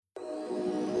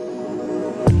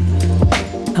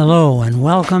Hello and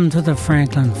welcome to the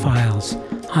Franklin Files.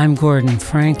 I'm Gordon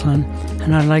Franklin,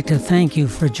 and I'd like to thank you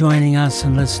for joining us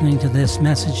and listening to this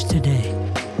message today.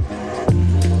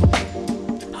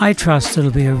 I trust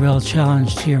it'll be a real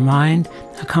challenge to your mind,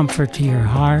 a comfort to your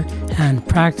heart, and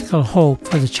practical hope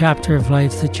for the chapter of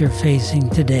life that you're facing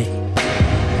today.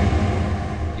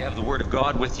 You have the Word of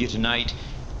God with you tonight,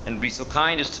 and be so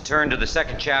kind as to turn to the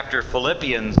second chapter of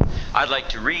Philippians. I'd like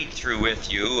to read through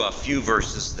with you a few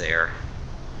verses there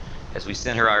as we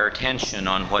center our attention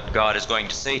on what God is going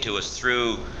to say to us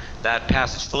through that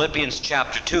passage. Philippians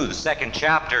chapter 2, the second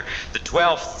chapter, the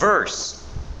 12th verse,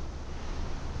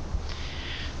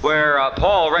 where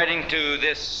Paul, writing to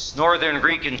this northern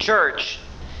Greek church,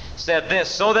 said this: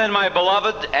 "So then, my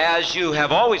beloved, as you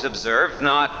have always observed,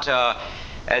 not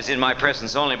as in my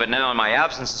presence only, but now in my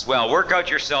absence as well, work out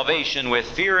your salvation with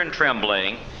fear and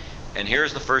trembling." And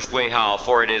here's the first way how: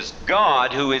 "For it is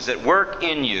God who is at work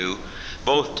in you,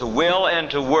 both to will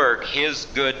and to work His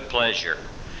good pleasure.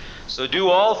 So do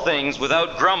all things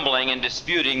without grumbling and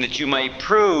disputing, that you may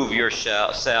prove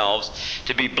yourselves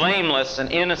to be blameless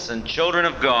and innocent, children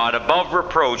of God, above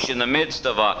reproach in the midst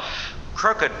of a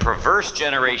crooked, perverse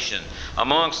generation,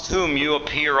 amongst whom you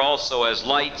appear also as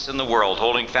lights in the world,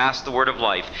 holding fast the word of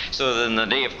life, so that in the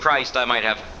day of Christ I might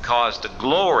have cause to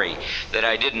glory that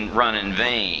I didn't run in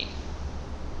vain.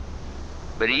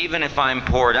 But even if I'm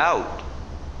poured out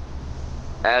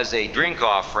as a drink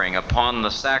offering upon the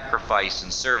sacrifice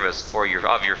and service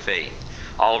of your faith,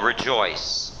 I'll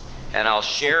rejoice, and I'll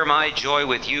share my joy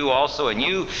with you also. And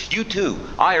you too,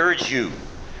 I urge you,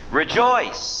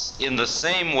 rejoice in the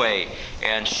same way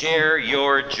and share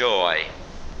your joy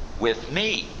with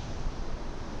me."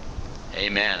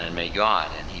 Amen. And may God,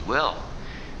 and He will,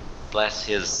 bless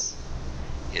His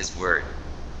word.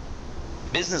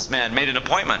 A businessman made an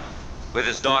appointment with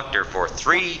his doctor for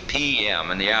 3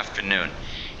 p.m. in the afternoon.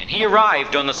 And he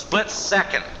arrived on the split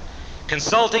second,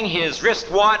 consulting his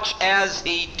wristwatch as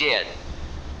he did.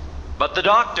 But the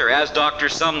doctor, as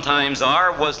doctors sometimes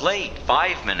are, was late.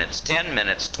 5 minutes, 10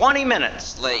 minutes, 20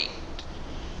 minutes late.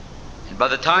 And by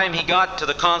the time he got to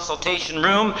the consultation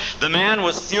room, the man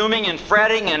was fuming and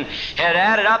fretting and had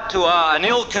added up to an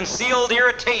ill-concealed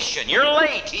irritation. "You're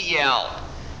late," he yelled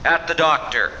at the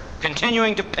doctor,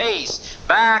 continuing to pace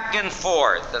back and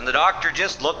forth. And the doctor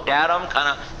just looked at him kind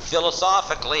of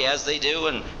philosophically, as they do,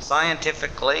 and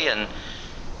scientifically and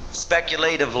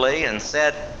speculatively, and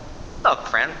said, "Look,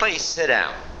 friend, please sit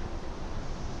down."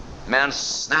 The man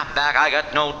snapped back, "I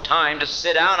got no time to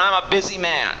sit down. I'm a busy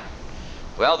man."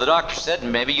 "Well," the doctor said,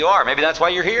 "maybe you are. Maybe that's why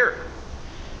you're here.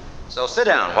 So sit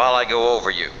down while I go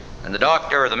over you." And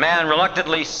the man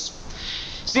reluctantly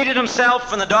seated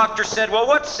himself, and the doctor said, "Well,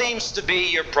 what seems to be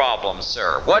your problem,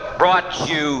 sir? What brought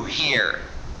you here?"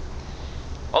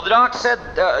 Well, the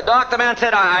man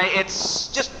said, "It's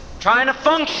just trying to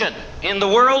function in the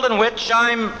world in which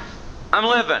I'm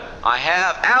living. I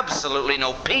have absolutely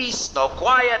no peace, no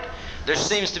quiet. There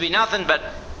seems to be nothing but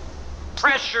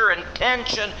pressure and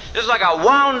tension. There's like a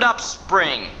wound-up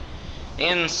spring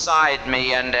inside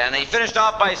me." And he finished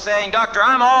off by saying, "Doctor,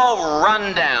 I'm all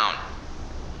run down."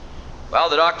 Well,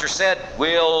 the doctor said,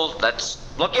 "Well, let's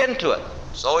look into it."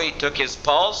 So he took his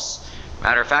pulse.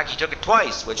 Matter of fact, he took it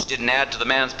twice, which didn't add to the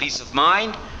man's peace of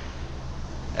mind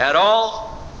at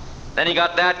all. Then he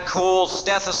got that cool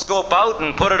stethoscope out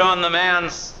and put it on the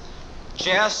man's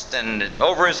chest and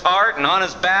over his heart and on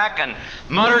his back, and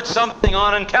muttered something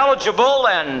unintelligible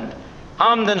and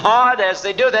hummed and hawed as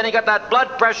they do. Then he got that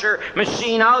blood pressure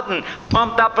machine out and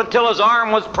pumped up until his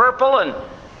arm was purple, and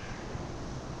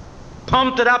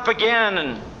pumped it up again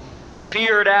and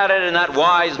peered at it in that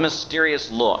wise, mysterious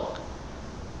look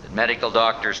that medical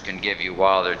doctors can give you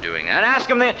while they're doing that. And ask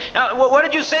him then, "Now, what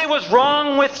did you say was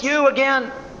wrong with you again?"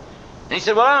 And he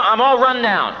said, "Well, I'm all run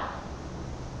down.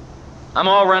 I'm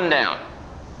all run down."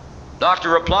 Doctor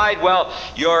replied, "Well,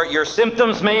 your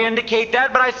symptoms may indicate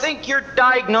that, but I think your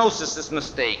diagnosis is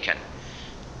mistaken.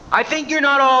 I think you're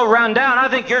not all run down. I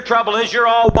think your trouble is you're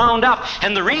all wound up.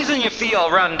 And the reason you feel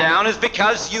run down is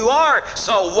because you are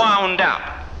so wound up."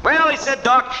 "Well," he said,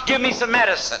 "Doc, give me some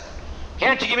medicine.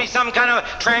 Can't you give me some kind of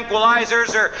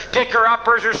tranquilizers or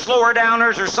picker-uppers or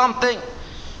slower-downers or something?"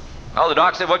 Well, the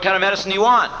doc said, "What kind of medicine do you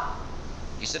want?"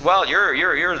 He said, "Well,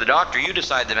 you're the doctor. You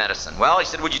decide the medicine." Well, he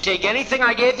said, "Would you take anything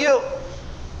I gave you?"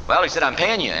 Well, he said, "I'm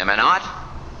paying you, am I not?"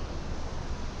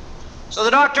 So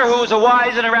the doctor, who was a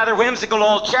wise and a rather whimsical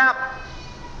old chap,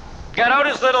 got out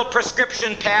his little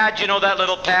prescription pad. You know that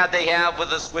little pad they have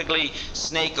with a squiggly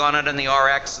snake on it and the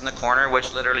RX in the corner,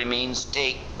 which literally means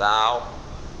 "take thou."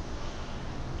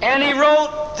 And he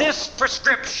wrote this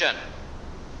prescription: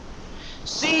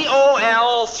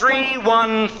 COL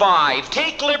 315.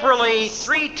 Take liberally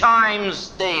 3 times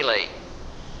daily.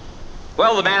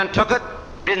 Well, the man took it,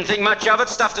 didn't think much of it,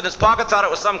 stuffed it in his pocket, thought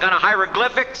it was some kind of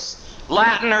hieroglyphics,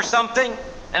 Latin or something,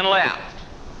 and left.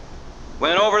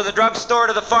 Went over to the drugstore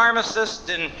to the pharmacist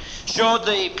and showed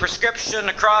the prescription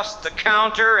across the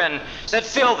counter and said,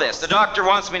 fill this. The doctor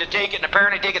wants me to take it, and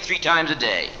apparently take it 3 times a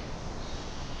day.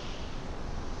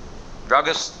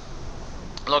 Druggist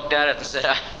looked at it and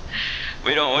said,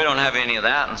 we don't have any of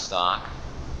that in stock.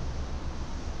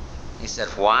 He said,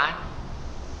 what?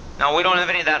 No, we don't have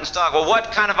any of that in stock. Well,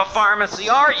 what kind of a pharmacy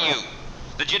are you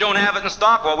that you don't have it in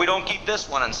stock? Well, we don't keep this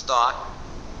one in stock.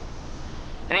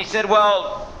 And he said,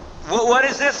 well, what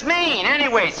does this mean?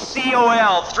 Anyway,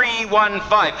 COL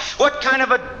 315. What kind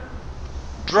of a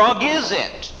drug is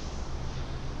it?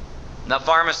 And the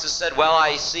pharmacist said, well,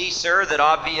 I see, sir, that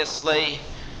obviously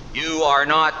you are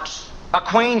not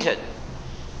acquainted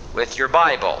with your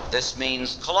Bible. This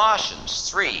means Colossians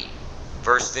 3,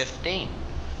 verse 15.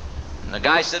 And the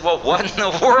guy said, well, what in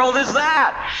the world is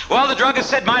that? Well, the druggist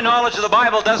said, my knowledge of the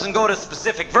Bible doesn't go to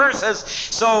specific verses.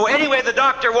 So anyway, the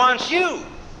doctor wants you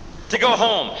to go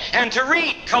home and to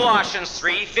read Colossians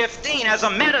 3:15 as a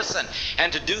medicine,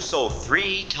 and to do so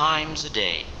 3 times a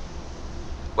day.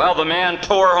 Well, the man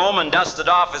tore home and dusted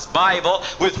off his Bible,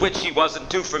 with which he wasn't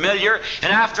too familiar,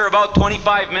 and after about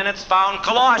 25 minutes found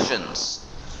Colossians,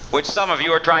 which some of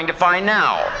you are trying to find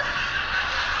now.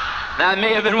 That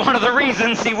may have been one of the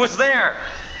reasons he was there.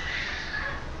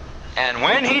 And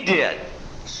when he did,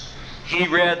 he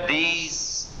read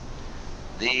these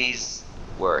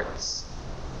words.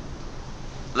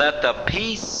 Let the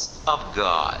peace of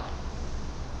God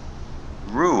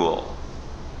rule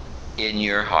in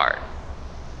your heart.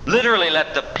 Literally,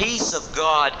 let the peace of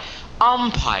God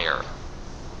umpire.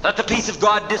 Let the peace of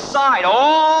God decide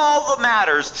all the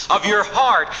matters of your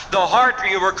heart. The heart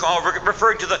you were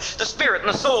referring to the spirit and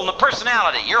the soul and the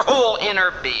personality, your whole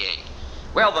inner being.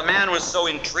 Well, the man was so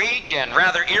intrigued and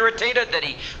rather irritated that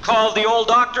he called the old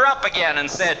doctor up again and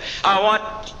said, I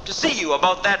want to see you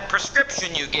about that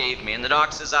prescription you gave me. And the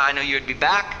doc says, I knew you'd be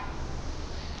back.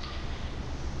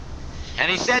 And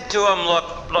he said to him,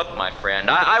 look, my friend,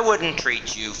 I wouldn't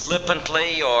treat you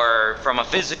flippantly or from a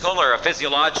physical or a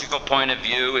physiological point of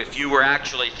view. If you were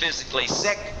actually physically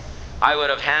sick, I would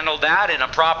have handled that in a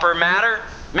proper manner.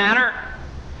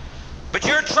 But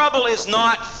your trouble is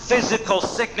not physical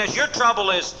sickness. Your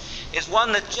trouble is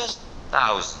one that just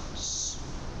thousands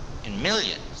and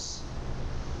millions,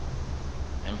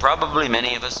 and probably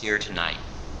many of us here tonight,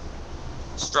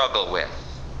 struggle with.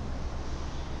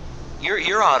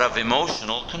 You're out of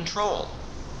emotional control.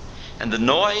 And the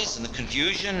noise and the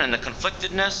confusion and the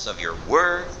conflictedness of your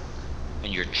work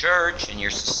and your church and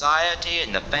your society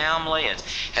and the family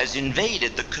has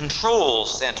invaded the control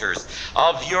centers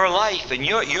of your life. And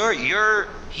your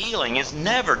healing is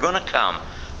never going to come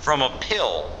from a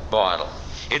pill bottle.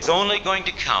 It's only going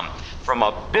to come from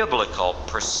a biblical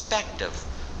perspective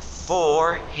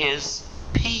for His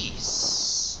peace.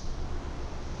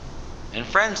 And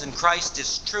friends, in Christ,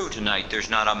 it's true tonight. There's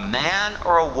not a man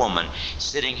or a woman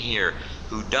sitting here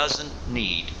who doesn't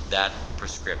need that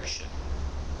prescription.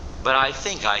 But I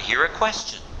think I hear a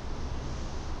question.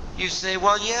 You say,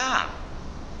 well, yeah.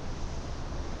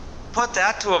 Put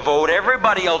that to a vote.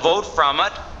 Everybody will vote from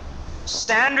it.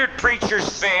 Standard preacher's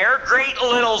fare, great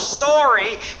little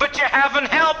story, but you haven't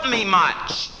helped me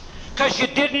much, because you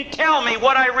didn't tell me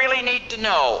what I really need to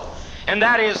know. And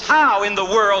that is, how in the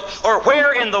world, or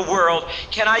where in the world,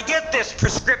 can I get this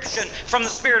prescription from the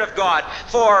Spirit of God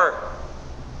for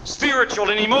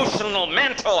spiritual and emotional,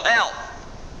 mental health?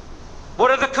 What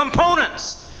are the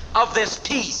components of this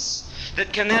peace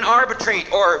that can then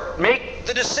arbitrate or make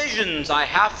the decisions I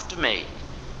have to make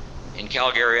in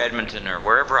Calgary, Edmonton, or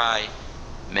wherever I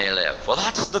may live? Well,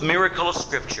 that's the miracle of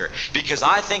Scripture, because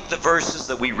I think the verses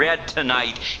that we read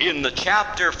tonight in the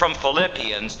chapter from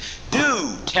Philippians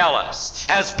do tell us,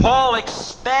 as Paul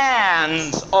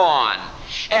expands on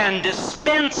and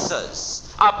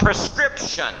dispenses a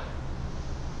prescription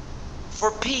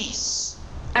for peace,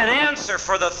 an answer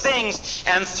for the things,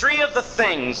 and 3 of the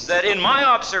things that in my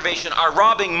observation are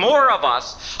robbing more of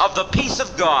us of the peace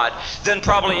of God than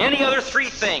probably any other 3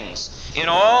 things in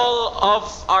all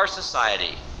of our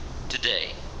society today.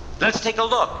 Let's take a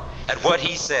look at what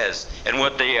he says and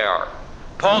what they are.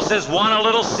 Paul says, want a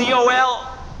little COL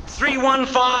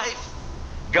 315,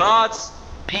 God's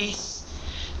peace?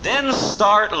 Then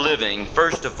start living,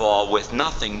 first of all, with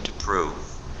nothing to prove.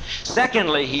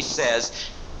 Secondly, he says,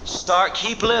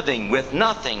 keep living with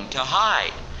nothing to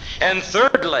hide. And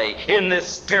thirdly, in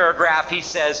this paragraph, he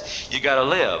says, you got to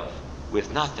live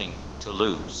with nothing to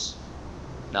lose.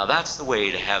 Now that's the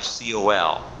way to have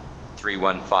COL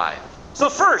 315. So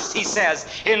first, he says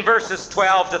in verses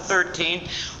 12 to 13,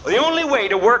 the only way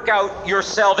to work out your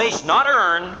salvation, not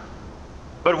earn,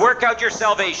 but work out your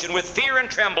salvation with fear and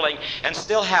trembling and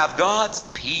still have God's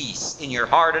peace in your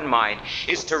heart and mind,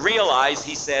 is to realize,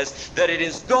 he says, that it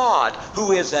is God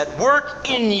who is at work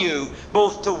in you,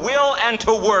 both to will and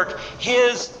to work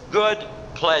his good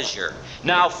pleasure.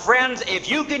 Now, friends,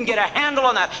 if you can get a handle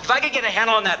on that, if I could get a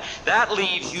handle on that, that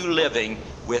leaves you living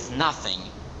with nothing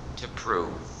to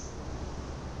prove.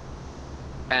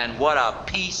 And what a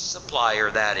peace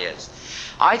supplier that is.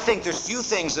 I think there's few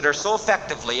things that are so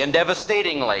effectively and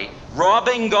devastatingly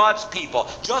robbing God's people,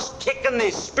 just kicking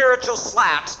these spiritual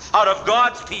slaps out of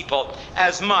God's people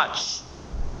as much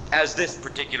as this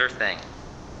particular thing.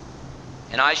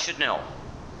 And I should know.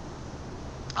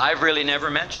 I've really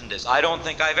never mentioned this. I don't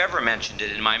think I've ever mentioned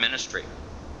it in my ministry.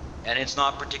 And it's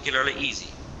not particularly easy.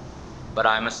 But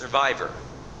I'm a survivor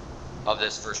of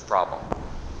this first problem.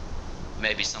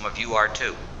 Maybe some of you are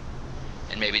too.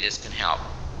 And maybe this can help.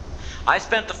 I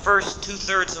spent the first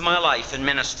 2/3 of my life in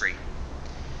ministry.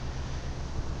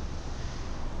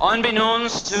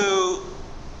 Unbeknownst to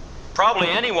probably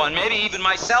anyone, maybe even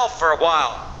myself for a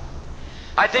while.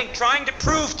 I think trying to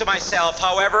prove to myself,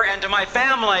 however, and to my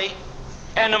family,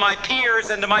 and to my peers,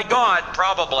 and to my God,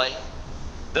 probably,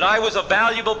 that I was a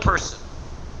valuable person,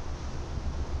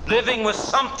 living with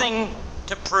something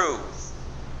to prove.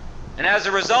 And as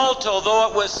a result, although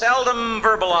it was seldom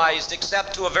verbalized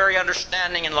except to a very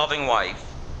understanding and loving wife,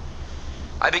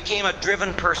 I became a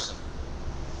driven person,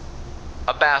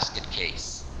 a basket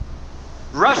case,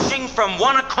 rushing from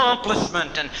one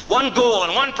accomplishment and one goal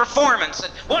and one performance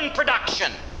and one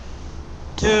production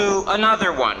to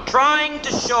another one, trying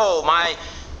to show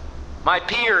my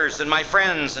peers and my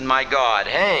friends and my God,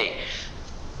 hey,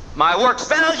 my work's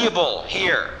valuable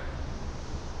here.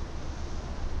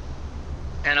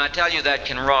 And I tell you, that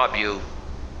can rob you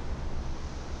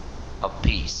of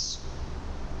peace.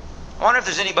 I wonder if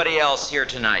there's anybody else here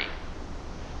tonight.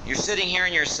 You're sitting here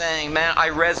and you're saying, man, I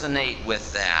resonate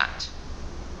with that.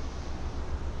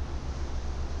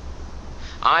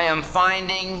 I am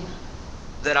finding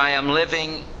that I am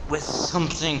living with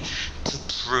something to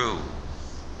prove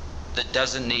that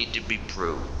doesn't need to be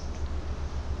proved.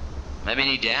 Maybe you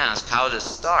need to ask how to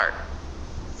start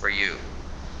for you.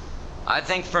 I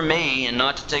think for me, and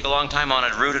not to take a long time on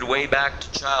it, rooted way back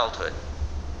to childhood.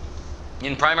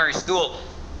 In primary school,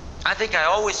 I think I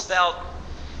always felt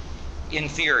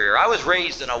inferior. I was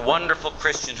raised in a wonderful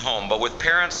Christian home, but with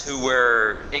parents who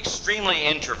were extremely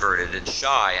introverted and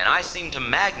shy, and I seemed to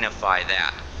magnify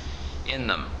that in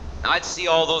them. I'd see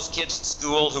all those kids at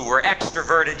school who were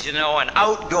extroverted, you know, and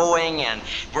outgoing, and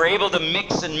were able to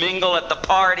mix and mingle at the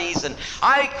parties, and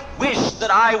I wished that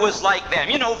I was like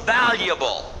them, you know,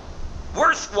 valuable,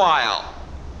 worthwhile,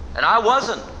 and I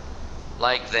wasn't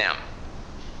like them.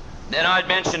 Then I'd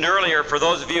mentioned earlier, for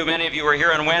those of you, many of you were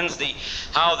here on Wednesday,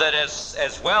 how that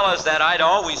as well as that, I'd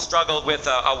always struggled with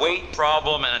a weight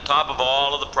problem, and on top of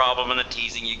all of the problem and the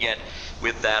teasing you get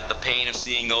with that, the pain of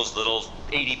seeing those little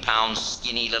 80-pound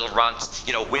skinny little runts,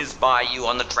 you know, whiz by you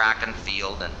on the track and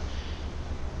field. And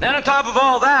then on top of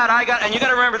all that, and you got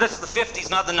to remember, this is the 50s,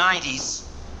 not the 90s.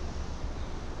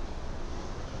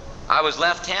 I was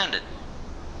left-handed.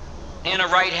 In a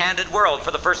right-handed world. For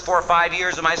the first 4 or 5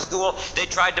 years of my school, they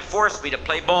tried to force me to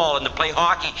play ball and to play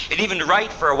hockey and even to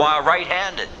write for a while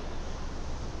right-handed.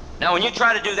 Now, when you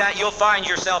try to do that, you'll find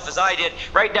yourself, as I did,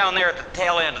 right down there at the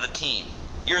tail end of the team.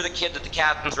 You're the kid that the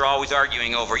captains are always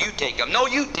arguing over. You take them. No,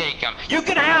 you take them. You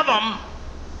can have them.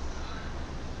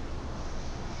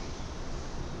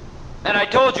 And I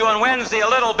told you on Wednesday a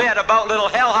little bit about Little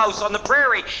Hell House on the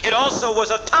Prairie. It also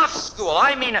was a tough school.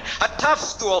 I mean, a tough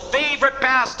school. Favorite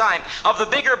pastime of the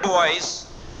bigger boys.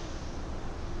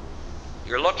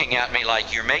 You're looking at me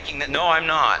like you're making that. No, I'm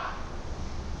not.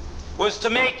 Was to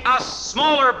make us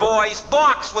smaller boys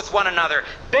box with one another,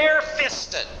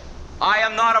 bare-fisted. I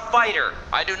am not a fighter.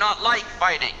 I do not like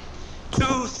fighting.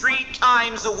 2-3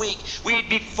 times a week we'd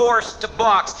be forced to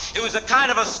box. It was a kind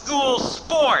of a school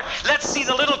sport. Let's see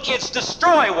the little kids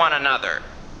destroy one another.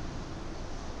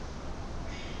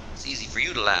 It's easy for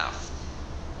you to laugh.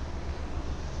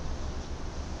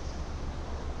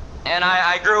 And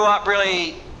I grew up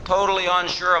really totally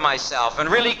unsure of myself and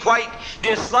really quite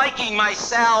disliking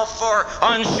myself, or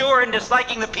unsure and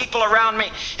disliking the people around me,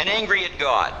 and angry at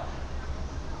God.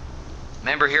 I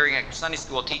remember hearing a Sunday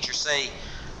school teacher say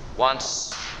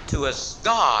once to us,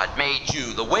 God made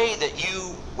you the way that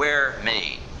you were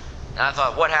made. And I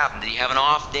thought, what happened? Did he have an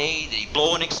off day? Did he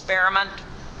blow an experiment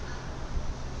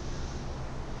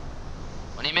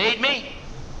when he made me?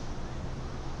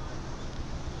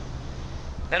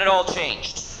 Then it all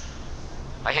changed.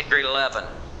 I hit grade 11.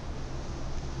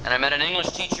 And I met an English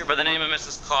teacher by the name of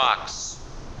Mrs. Cox,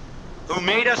 who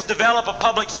made us develop a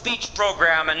public speech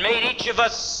program and made each of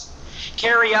us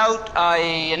carry out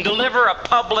and deliver a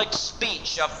public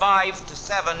speech of 5 to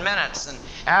 7 minutes. And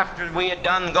after we had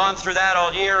gone through that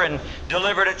all year and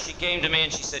delivered it, she came to me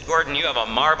and she said, "Gordon, you have a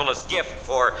marvelous gift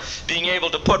for being able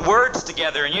to put words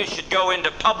together, and you should go into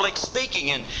public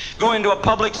speaking and go into a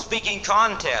public speaking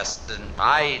contest." And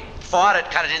I fought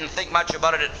it, kind of didn't think much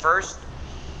about it at first.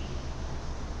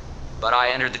 But I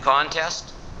entered the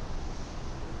contest,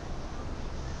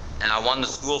 and I won the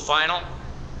school final,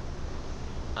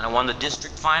 and I won the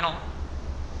district final,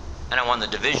 and I won the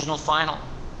divisional final,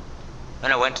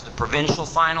 and I went to the provincial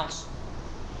finals.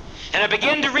 And I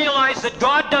began to realize that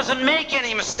God doesn't make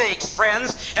any mistakes,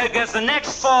 friends, because the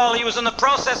next fall He was in the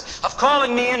process of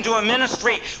calling me into a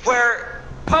ministry where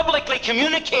publicly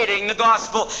communicating the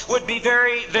gospel would be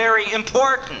very, very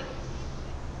important.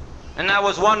 And that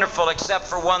was wonderful, except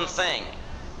for one thing.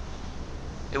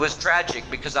 It was tragic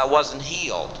because I wasn't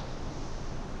healed.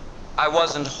 I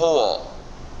wasn't whole.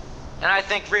 And I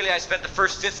think really I spent the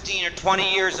first 15 or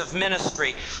 20 years of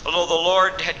ministry, although the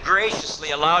Lord had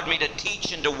graciously allowed me to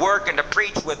teach and to work and to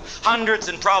preach with hundreds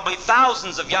and probably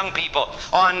thousands of young people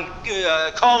on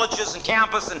colleges and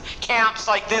campus and camps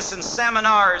like this and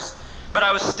seminars. But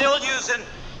I was still using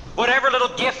whatever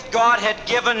little gift God had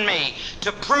given me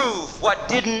to prove what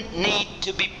didn't need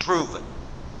to be proven.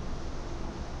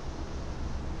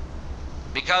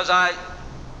 Because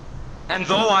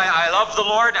though I loved the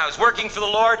Lord, and I was working for the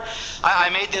Lord, I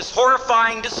made this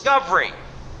horrifying discovery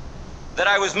that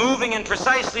I was moving in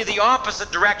precisely the opposite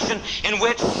direction in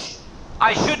which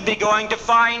I should be going to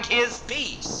find His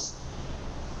peace.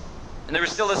 And there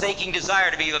was still this aching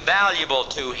desire to be valuable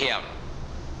to Him.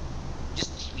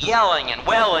 Just yelling and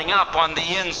welling up on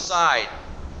the inside.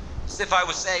 As if I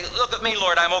was saying, "Look at me,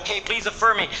 Lord, I'm okay, please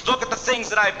affirm me. Look at the things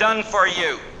that I've done for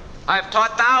you. I've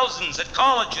taught thousands at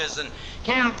colleges and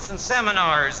camps and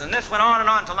seminars," and this went on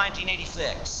until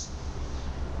 1986,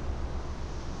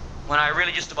 when I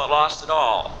really just about lost it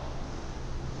all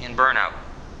in burnout.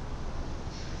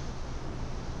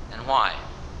 And why?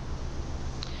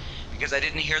 Because I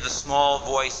didn't hear the small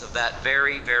voice of that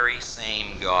very, very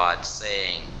same God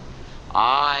saying,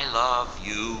 "I love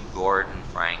you, Gordon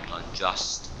Franklin,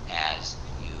 just as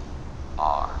you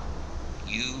are.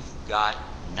 You've got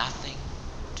nothing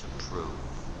to prove.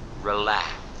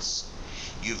 Relax.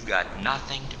 You've got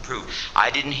nothing to prove."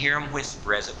 I didn't hear Him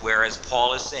whisper, as it were, as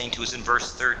Paul is saying to us in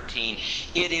verse 13,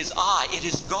 "It is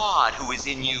God who is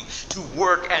in you to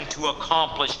work and to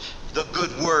accomplish the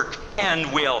good work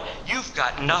and will." You've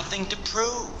got nothing to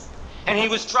prove. And He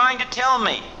was trying to tell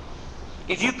me,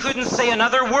 if you couldn't say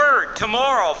another word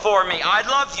tomorrow for me, I'd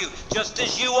love you just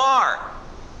as you are.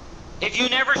 If you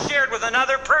never shared with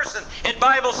another person at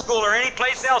Bible school or any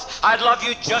place else, I'd love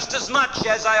you just as much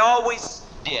as I always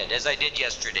did, as I did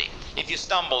yesterday. If you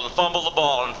stumble and fumble the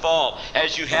ball and fall,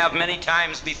 as you have many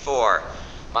times before,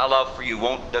 my love for you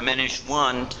won't diminish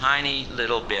one tiny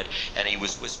little bit. And He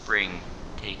was whispering,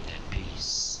 "Take that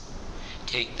peace.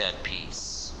 Take that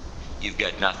peace. You've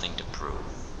got nothing to prove.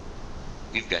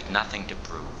 You've got nothing to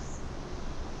prove."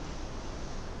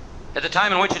 At the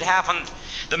time in which it happened,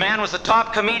 the man was the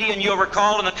top comedian, you'll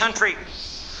recall, in the country.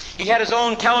 He had his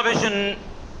own television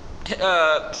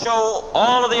show,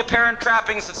 all of the apparent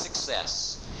trappings of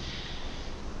success.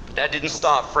 But that didn't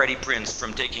stop Freddie Prinze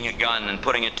from taking a gun and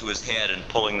putting it to his head and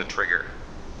pulling the trigger.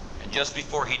 And just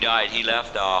before he died, he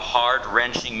left a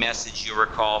heart-wrenching message, you'll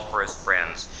recall, for his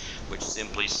friends, which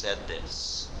simply said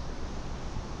this: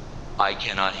 "I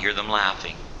cannot hear them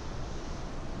laughing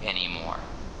anymore."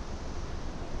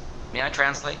 May I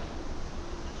translate?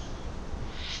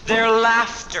 Their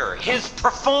laughter, his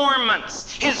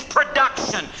performance, his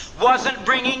production wasn't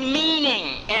bringing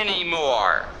meaning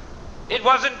anymore. It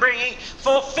wasn't bringing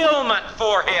fulfillment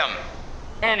for him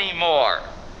anymore.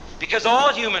 Because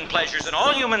all human pleasures and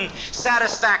all human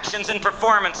satisfactions and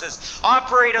performances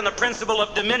operate on the principle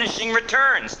of diminishing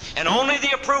returns. And only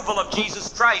the approval of Jesus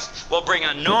Christ will bring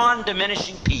a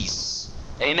non-diminishing peace.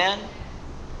 Amen?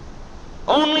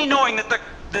 Only knowing that the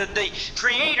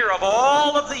Creator of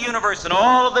all of the universe and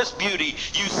all of this beauty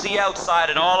you see outside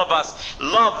and all of us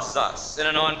loves us in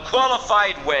an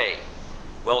unqualified way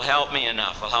will help me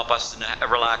enough, will help us to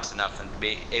relax enough and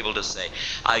be able to say,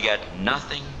 "I got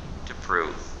nothing to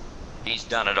prove. He's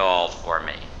done it all for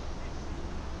me."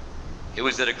 It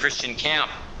was at a Christian camp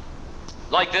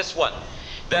like this one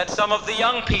that some of the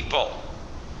young people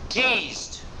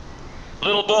teased a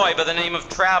little boy by the name of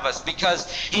Travis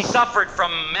because he suffered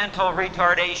from mental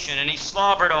retardation and he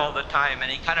slobbered all the time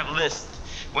and he kind of lisped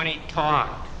when he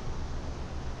talked.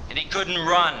 And he couldn't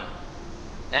run.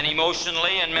 And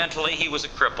emotionally and mentally, he was a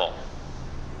cripple.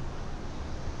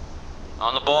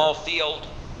 On the ball field,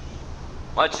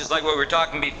 much as like what we were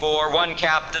talking before, one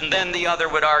captain, then the other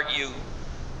would argue,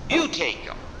 you take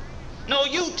him. No,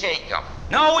 you take him.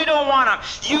 No, we don't want him.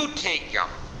 You take him.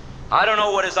 I don't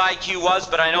know what his IQ was,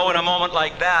 but I know in a moment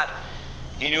like that,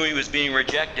 he knew he was being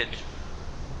rejected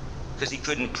because he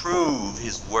couldn't prove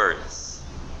his worth.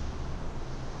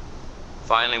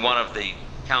 Finally, one of the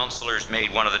counselors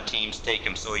made one of the teams take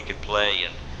him so he could play.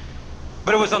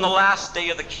 But it was on the last day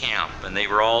of the camp, and they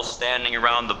were all standing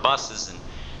around the buses and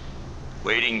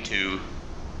waiting to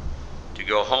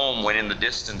go home, when in the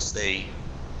distance they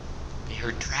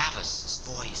heard Travis's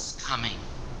voice coming.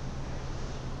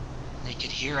 They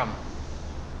could hear him.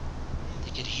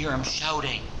 They could hear him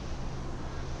shouting,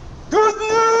 "Good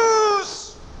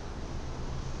news!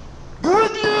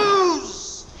 Good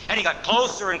news!" And he got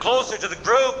closer and closer to the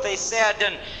group, they said,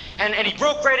 and he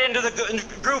broke right into the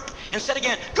group and said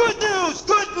again, "Good news!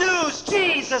 Good news!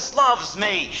 Jesus loves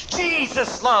me!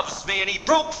 Jesus loves me!" And he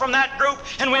broke from that group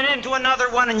and went into another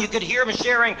one, and you could hear him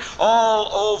sharing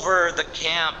all over the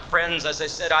camp. Friends, as I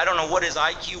said, I don't know what his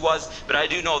IQ was, but I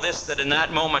do know this, that in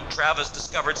that moment, Travis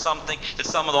discovered something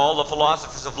that all the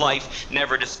philosophers of life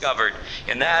never discovered.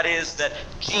 And that is that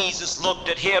Jesus looked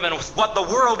at him and with what the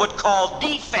world would call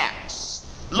defects,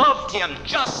 loved him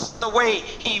just the way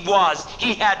he was.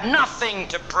 He had nothing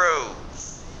to prove.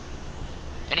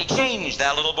 And he changed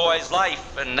that little boy's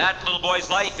life, and that little boy's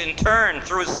life in turn,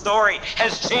 through his story,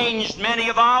 has changed many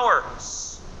of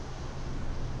ours.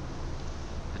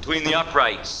 Between the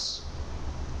uprights,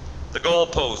 the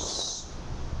goalposts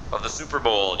of the Super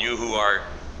Bowl, you who are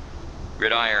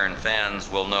gridiron fans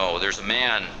will know, there's a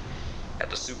man at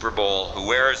the Super Bowl who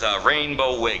wears a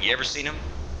rainbow wig. You ever seen him?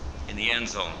 In the end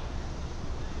zone.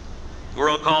 The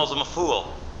world calls him a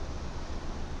fool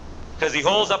because he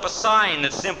holds up a sign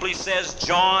that simply says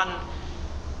John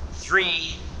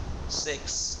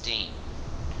 3:16.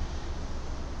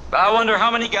 But I wonder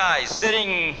how many guys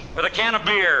sitting with a can of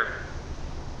beer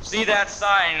see that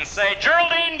sign and say,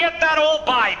 "Geraldine, get that old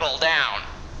Bible down.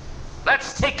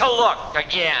 Let's take a look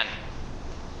again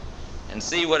and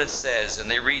see what it says."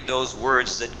 And they read those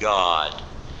words that God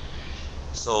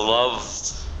so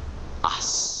loved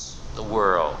us, the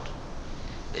world,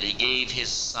 that he gave his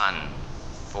Son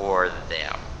for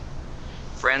them.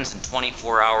 Friends, in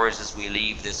 24 hours as we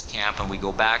leave this camp and we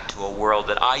go back to a world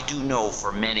that I do know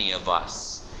for many of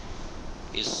us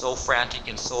is so frantic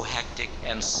and so hectic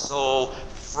and so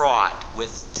fraught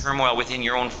with turmoil within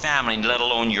your own family, let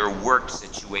alone your work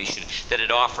situation, that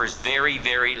it offers very,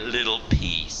 very little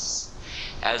peace.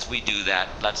 As we do that,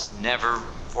 let's never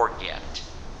forget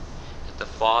that the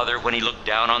Father, when he looked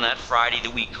down on that Friday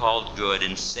that we called good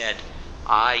and said,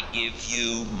 "I give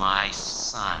you my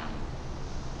Son,"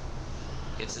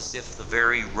 it's as if the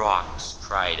very rocks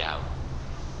cried out,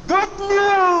 "Good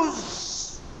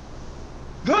news!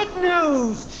 Good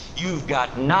news! You've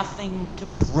got nothing to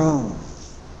prove.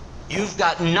 You've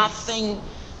got nothing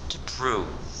to prove.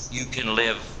 You can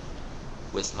live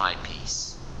with my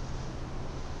peace."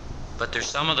 But there's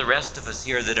some of the rest of us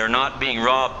here that are not being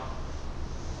robbed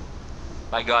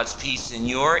by God's peace in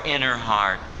your inner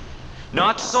heart.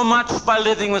 Not so much by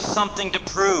living with something to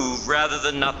prove rather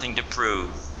than nothing to prove,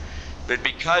 but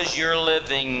because you're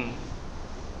living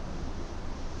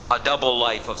a double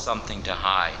life of something to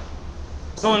hide.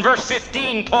 So in verse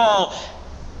 15, Paul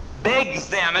begs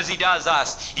them, as he does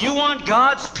us, you want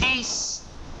God's peace?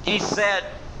 He said,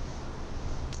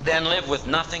 then live with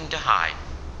nothing to hide.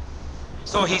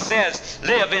 So he says,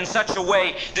 live in such a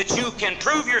way that you can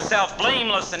prove yourself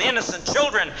blameless and innocent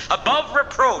children above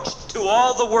reproach to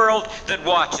all the world that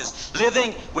watches,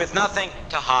 living with nothing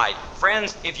to hide.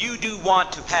 Friends, if you do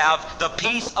want to have the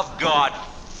peace of God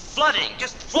flooding,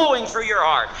 just flowing through your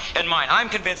heart and mind, I'm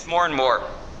convinced more and more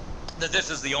that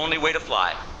this is the only way to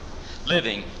fly.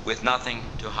 Living with nothing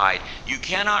to hide. You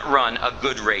cannot run a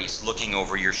good race looking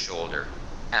over your shoulder,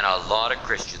 and a lot of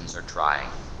Christians are trying.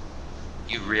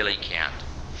 You really can't.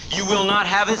 You will not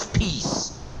have his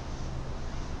peace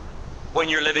when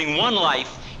you're living one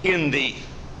life in the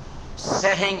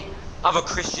setting of a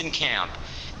Christian camp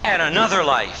and another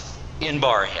life in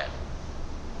Barhead.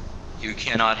 You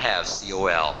cannot have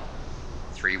COL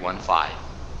 315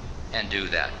 and do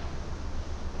that.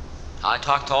 I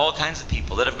talked to all kinds of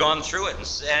people that have gone through it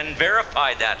and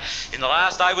verified that. In the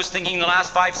last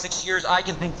 5-6 years, I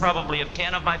can think probably of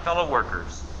 10 of my fellow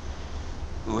workers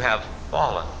who have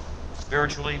fallen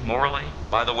spiritually, morally,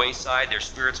 by the wayside, their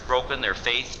spirits broken, their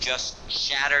faith just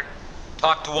shattered.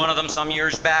 Talked to one of them some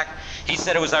years back. He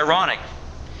said it was ironic.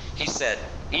 He said,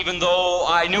 even though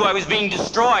I knew I was being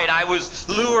destroyed, I was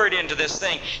lured into this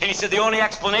thing. And he said the only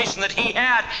explanation that he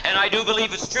had, and I do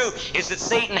believe it's true, is that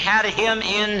Satan had him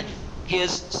in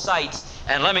his sights.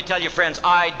 And let me tell you, friends,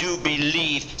 I do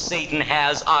believe Satan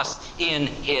has us in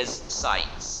his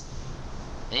sights.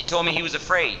 And he told me he was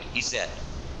afraid, he said.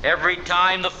 Every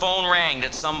time the phone rang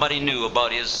that somebody knew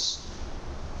about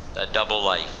that double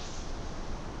life,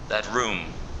 that room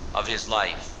of his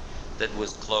life that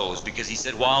was closed. Because he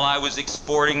said, while I was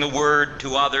exporting the word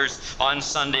to others on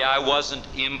Sunday, I wasn't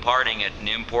imparting it and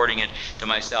importing it to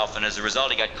myself. And as a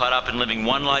result, he got caught up in living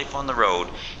one life on the road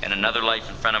and another life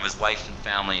in front of his wife and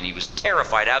family. And he was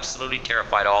terrified, absolutely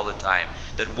terrified all the time,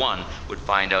 that one would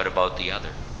find out about the other.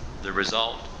 The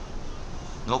result?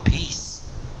 No peace.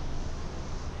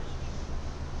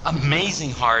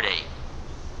 Amazing heartache.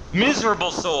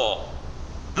 Miserable soul.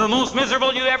 The most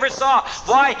miserable you ever saw.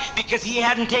 Why? Because he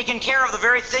hadn't taken care of the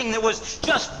very thing that was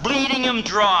just bleeding him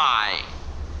dry.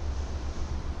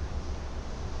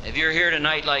 If you're here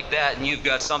tonight like that and you've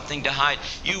got something to hide,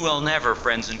 you will never,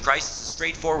 friends in Christ, it's as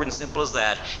straightforward and simple as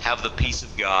that, have the peace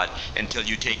of God until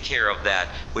you take care of that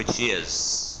which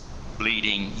is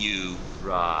bleeding you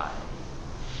dry.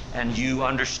 And you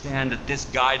understand that this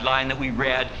guideline that we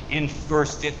read in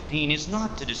verse 15 is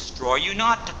not to destroy you,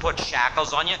 not to put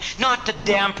shackles on you, not to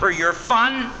damper your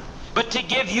fun, but to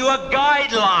give you a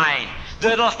guideline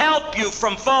that'll help you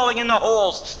from falling in the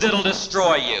holes that'll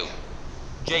destroy you.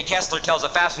 Jay Kessler tells a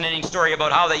fascinating story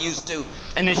about how they used to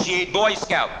initiate Boy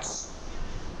Scouts.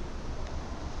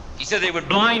 He said they would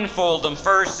blindfold them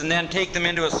first and then take them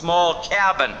into a small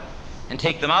cabin and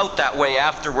take them out that way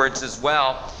afterwards as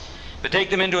well. But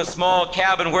take them into a small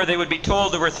cabin where they would be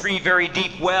told there were 3 very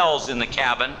deep wells in the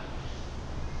cabin.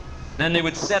 Then they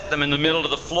would set them in the middle of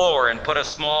the floor and put a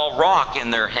small rock in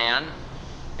their hand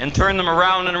and turn them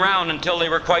around and around until they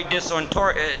were quite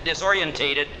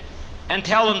disorientated and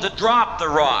tell them to drop the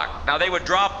rock. Now they would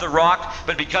drop the rock,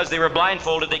 but because they were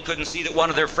blindfolded, they couldn't see that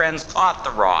one of their friends caught the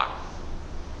rock.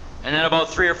 And then about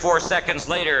 3 or 4 seconds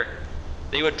later,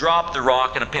 they would drop the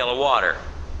rock in a pail of water.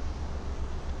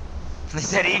 They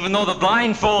said even though the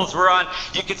blindfolds were on,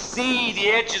 you could see the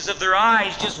edges of their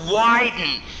eyes just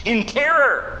widen in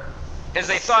terror as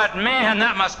they thought, man,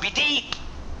 that must be deep.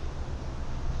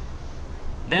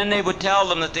 Then they would tell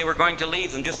them that they were going to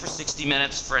leave them just for 60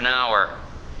 minutes, for an hour,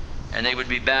 and they would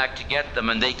be back to get them,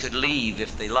 and they could leave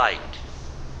if they liked.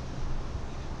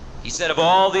 He said of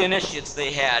all the initiates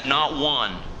they had, not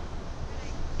one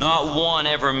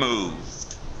ever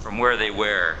moved from where they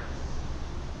were,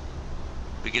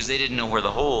 because they didn't know where the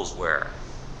holes were.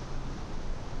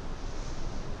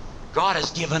 God has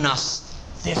given us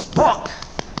this book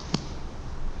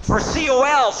for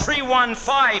COL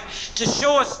 315 to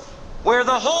show us where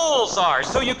the holes are,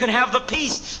 so you can have the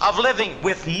peace of living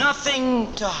with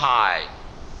nothing to hide.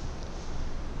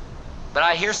 But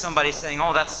I hear somebody saying,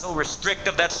 oh, that's so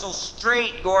restrictive, that's so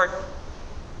straight, Gord.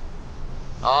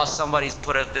 Oh, somebody's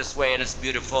put it this way, and it's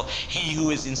beautiful. He who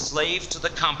is enslaved to the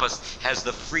compass has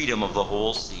the freedom of the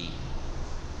whole sea.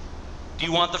 Do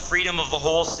you want the freedom of the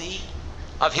whole sea?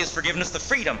 Of his forgiveness? The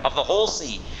freedom of the whole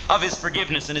sea. Of his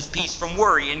forgiveness and his peace from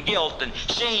worry and guilt and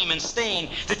shame and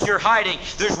stain that you're hiding.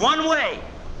 There's one way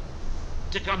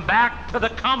to come back to the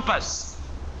compass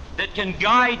that can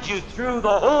guide you through the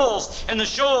holes and the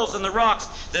shoals and the rocks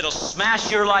that'll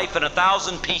smash your life in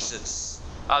 1,000 pieces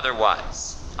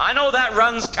otherwise. I know that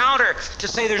runs counter to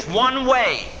say there's one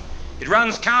way. It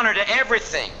runs counter to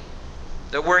everything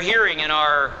that we're hearing in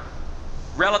our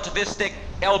relativistic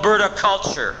Alberta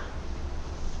culture.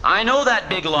 I know that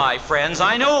big lie, friends.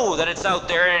 I know that it's out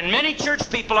there, and many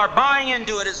church people are buying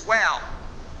into it as well.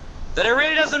 That it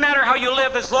really doesn't matter how you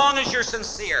live as long as you're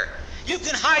sincere. You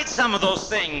can hide some of those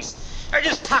things or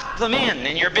just tuck them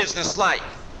in your business life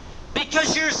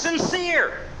because you're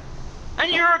sincere. And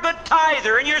you're a good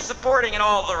tither, and you're supporting and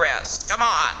all the rest. Come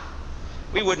on.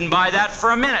 We wouldn't buy that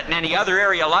for a minute in any other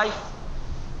area of life,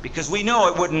 because we know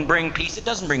it wouldn't bring peace. It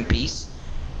doesn't bring peace.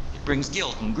 It brings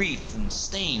guilt and grief and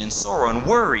stain and sorrow and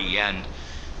worry and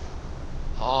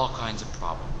all kinds of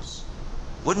problems.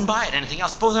 Wouldn't buy it anything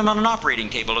else. Suppose I'm on an operating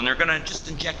table and they're going to just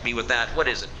inject me with that. What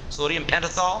is it? Sodium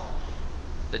pentothal?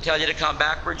 They tell you to count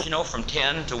backwards, from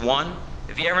 10 to 1.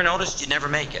 Have you ever noticed you never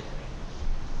make it?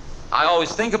 I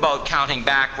always think about counting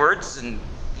backwards, and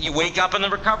you wake up in the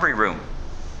recovery room.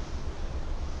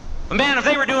 But man, if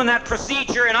they were doing that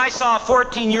procedure and I saw a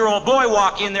 14-year-old boy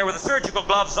walk in there with the surgical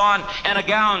gloves on and a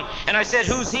gown, and I said,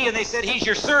 who's he? And they said, he's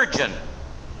your surgeon.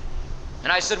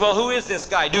 And I said, well, who is this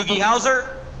guy, Doogie Howser?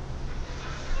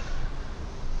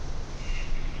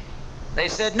 They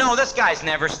said, no, this guy's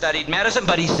never studied medicine,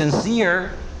 but he's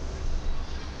sincere.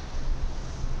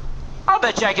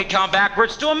 bet you I could count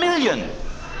backwards to 1,000,000.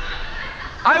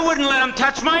 I wouldn't let them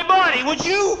touch my body, would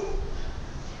you?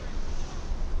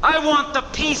 I want the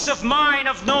peace of mind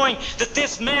of knowing that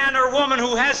this man or woman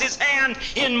who has his hand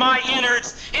in my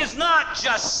innards is not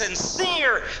just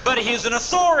sincere, but he is an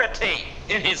authority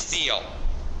in his field.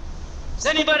 Does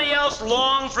anybody else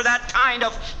long for that kind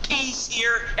of peace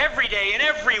here every day in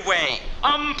every way?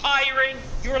 Umpiring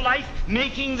your life,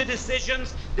 making the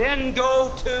decisions, then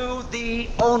go to the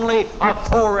only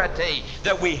authority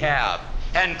that we have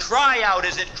and cry out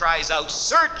as it cries out,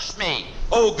 "Search me,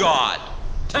 O God,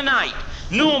 tonight.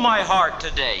 Know my heart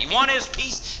today." You want his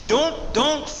peace?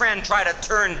 Don't, friend, try to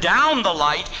turn down the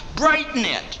light. Brighten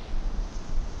it.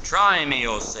 Try me,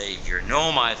 O Savior.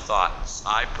 Know my thoughts,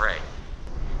 I pray.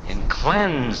 And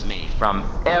cleanse me from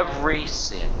every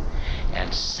sin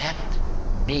and set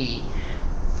me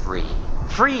free.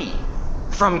 Free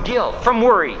from guilt, from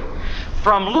worry,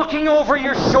 from looking over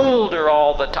your shoulder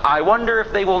all the time. I wonder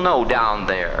if they will know down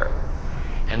there.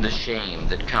 And the shame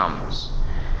that comes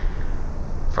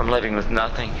from living with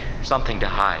nothing, something to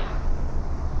hide.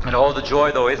 And oh, the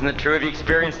joy, though, isn't it true? Have you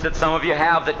experienced that some of you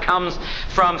have, that comes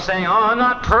from saying, "Oh, I'm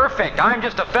not perfect. I'm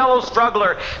just a fellow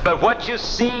struggler." But what you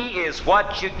see is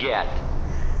what you get.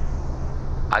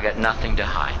 I got nothing to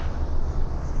hide.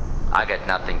 I got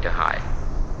nothing to hide.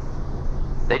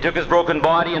 They took his broken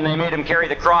body and they made him carry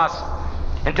the cross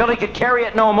until he could carry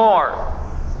it no more.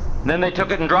 And then they took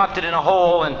it and dropped it in a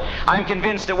hole, and I'm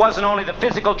convinced it wasn't only the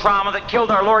physical trauma that killed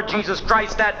our Lord Jesus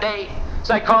Christ that day.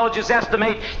 Psychologists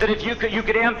estimate that if you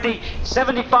could empty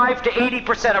 75 to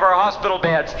 80% of our hospital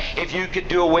beds if you could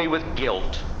do away with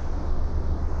guilt.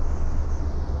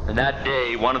 And that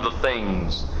day, one of the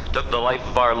things took the life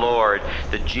of our Lord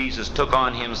that Jesus took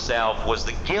on himself was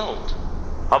the guilt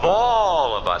of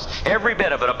all of us, every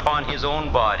bit of it upon his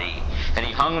own body. And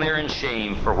he hung there in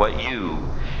shame for what you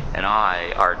and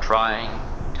I are trying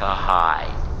to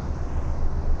hide.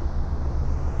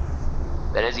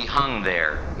 But as he hung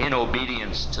there in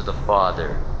obedience to the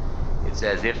Father, it's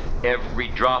as if every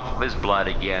drop of his blood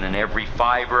again and every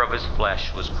fiber of his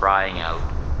flesh was crying out,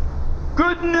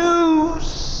 "Good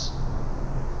news!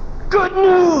 Good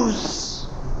news!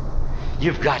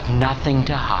 You've got nothing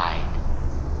to hide.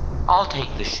 I'll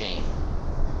take the shame.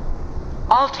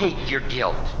 I'll take your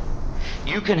guilt.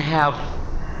 You can have,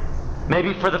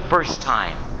 maybe for the first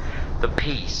time, the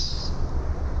peace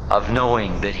of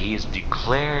knowing that he has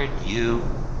declared you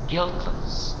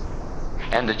guiltless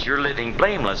and that you're living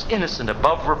blameless, innocent,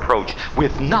 above reproach,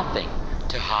 with nothing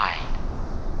to hide."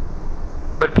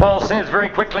 But Paul says very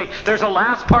quickly, there's a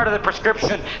last part of the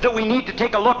prescription that we need to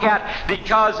take a look at,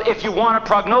 because if you want a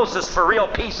prognosis for real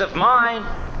peace of mind,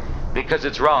 because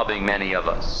it's robbing many of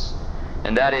us,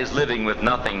 and that is living with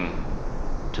nothing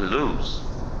to lose.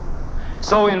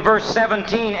 So in verse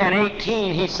 17 and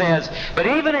 18 he says, "But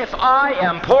even if I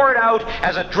am poured out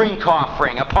as a drink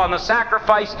offering upon the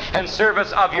sacrifice and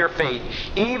service of your faith,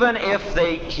 even if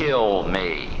they kill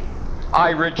me, I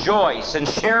rejoice and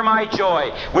share my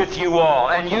joy with you all."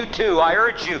 And you too, I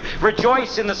urge you,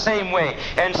 rejoice in the same way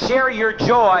and share your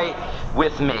joy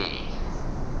with me.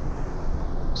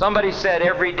 Somebody said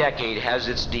every decade has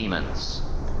its demons.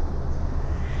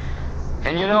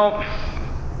 And you know,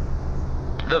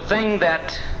 the thing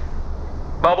that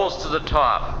bubbles to the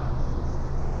top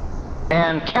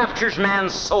and captures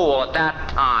man's soul at that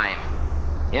time,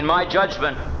 in my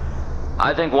judgment,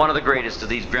 I think one of the greatest of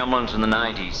these gremlins in the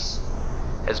 90s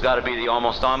has got to be the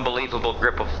almost unbelievable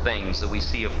grip of things that we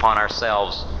see upon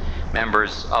ourselves,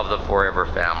 members of the Forever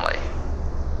family.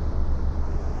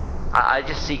 I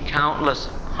just see countless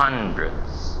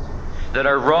hundreds that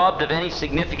are robbed of any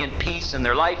significant peace in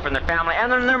their life and their family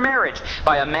and in their marriage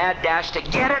by a mad dash to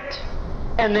get it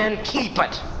and then keep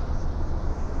it.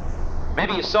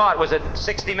 Maybe you saw it. Was it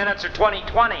 60 Minutes or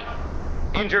 2020?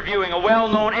 Interviewing a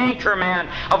well-known anchorman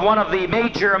of one of the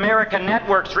major American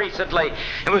networks recently.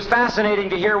 It was fascinating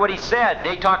to hear what he said.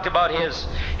 They talked about his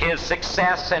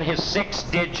success and his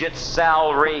 6-digit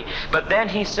salary. But then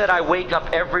he said, "I wake up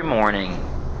every morning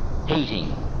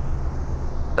hating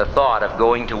the thought of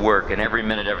going to work, and every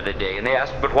minute of the day." And they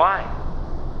asked, "But why?"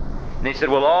 And he said,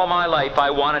 "Well, all my life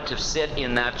I wanted to sit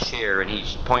in that chair," and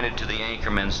he pointed to the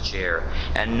anchorman's chair,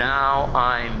 "and now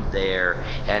I'm there."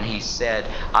 And he said,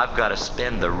 "I've got to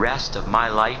spend the rest of my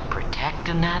life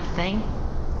protecting that thing."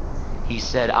 He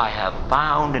said, "I have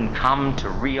found and come to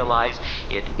realize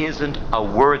it isn't a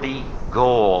worthy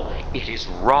goal. It has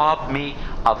robbed me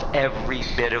of every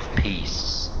bit of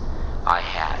peace I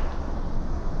had."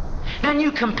 Then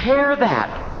you compare that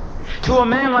to a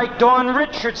man like Don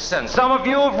Richardson. Some of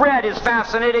you have read his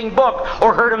fascinating book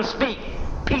or heard him speak,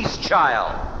 Peace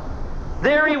Child.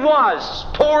 There he was,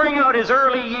 pouring out his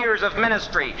early years of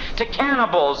ministry to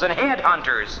cannibals and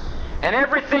headhunters, and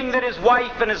everything that his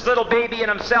wife and his little baby and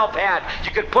himself had,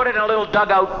 you could put in a little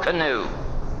dugout canoe.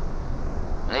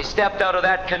 And they stepped out of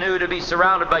that canoe to be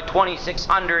surrounded by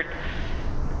 2,600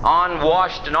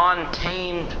 unwashed and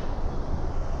untamed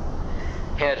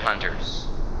headhunters.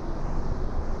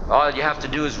 All you have to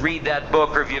do is read that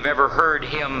book, or if you've ever heard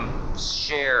him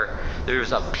share,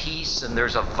 there's a peace and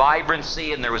there's a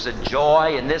vibrancy and there was a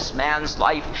joy in this man's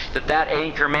life that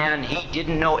anchor man, he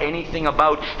didn't know anything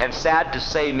about. And sad to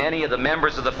say, many of the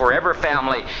members of the Forever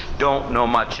family don't know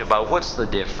much about. What's the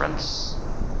difference?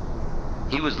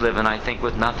 He was living, I think,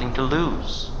 with nothing to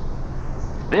lose.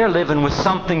 They're living with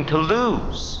something to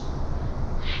lose.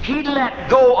 He let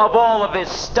go of all of his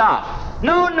stuff.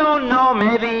 No,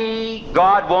 maybe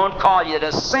God won't call you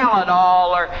to sell it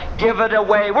all or give it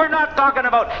away. We're not talking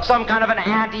about some kind of an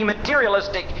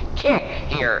anti-materialistic kick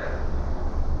here.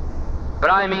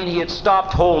 But I mean, he had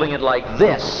stopped holding it like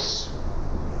this.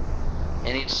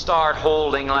 And he'd start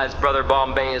holding, as Brother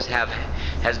Bombay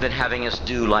has been having us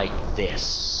do, like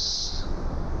this.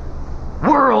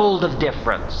 World of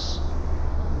difference,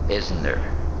 isn't there?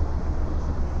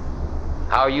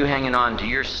 How are you hanging on to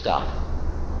your stuff?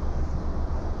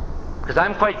 Because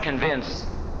I'm quite convinced,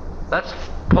 let's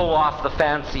pull off the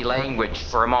fancy language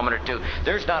for a moment or two.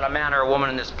 There's not a man or a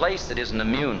woman in this place that isn't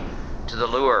immune to the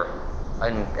lure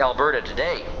in Alberta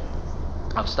today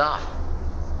of stuff.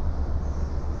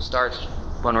 Starts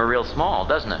when we're real small,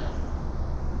 doesn't it?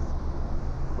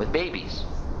 With babies.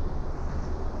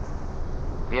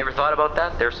 Have you ever thought about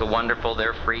that? They're so wonderful,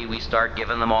 they're free, we start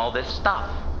giving them all this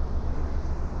stuff.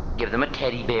 Give them a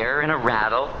teddy bear and a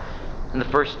rattle. And the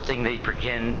first thing they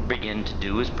begin to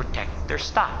do is protect their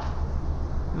stuff.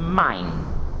 Mine.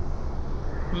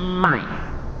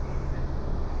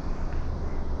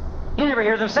 You never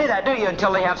hear them say that, do you,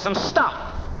 until they have some stuff.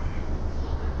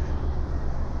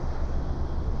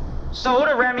 So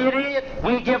to remedy it,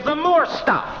 we give them more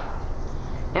stuff.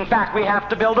 In fact, we have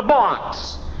to build a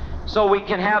box so we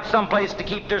can have some place to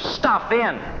keep their stuff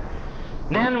in.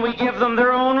 Then we give them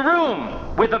their own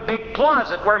room with a big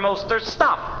closet where most of their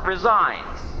stuff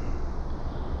resides.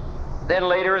 Then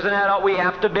later as an adult we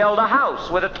have to build a house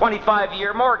with a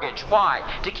 25-year mortgage. Why?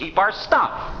 To keep our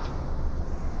stuff.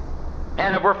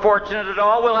 And if we're fortunate at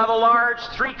all, we'll have a large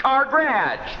 3-car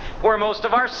garage where most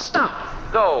of our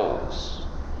stuff goes.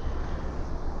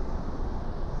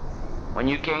 When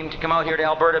you came out here to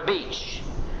Alberta Beach,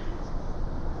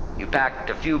 you packed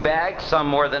a few bags, some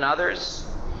more than others,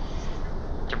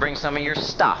 to bring some of your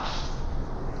stuff.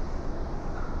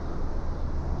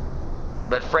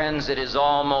 But friends, it is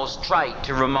almost trite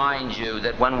to remind you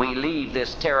that when we leave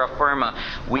this terra firma,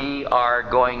 we are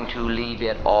going to leave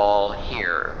it all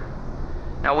here.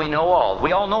 Now we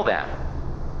all know that.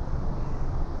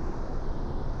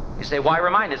 You say, why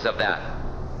remind us of that?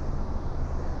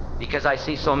 Because I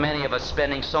see so many of us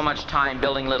spending so much time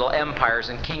building little empires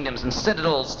and kingdoms and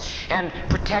citadels and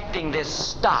protecting this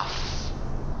stuff.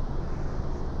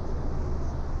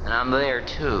 And I'm there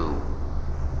too.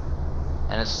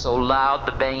 And it's so loud,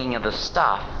 the banging of the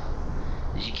stuff,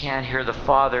 that you can't hear the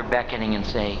Father beckoning and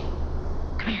say,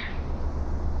 come here.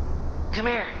 Come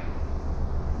here.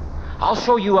 I'll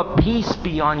show you a peace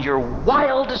beyond your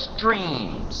wildest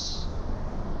dreams.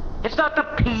 It's not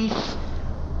the peace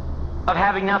of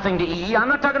having nothing to eat. I'm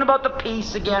not talking about the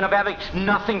peace again of having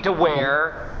nothing to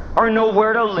wear or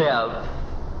nowhere to live.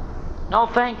 No,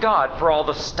 thank God for all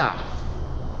the stuff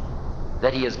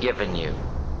that He has given you.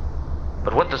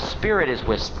 But what the Spirit is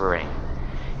whispering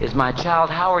is, my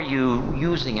child, how are you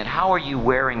using it? How are you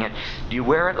wearing it? Do you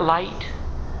wear it light?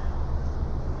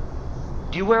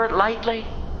 Do you wear it lightly?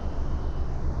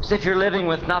 As if you're living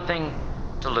with nothing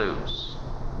to lose.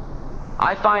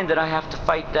 I find that I have to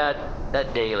fight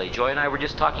that daily. Joy and I were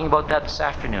just talking about that this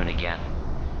afternoon again.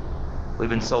 We've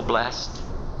been so blessed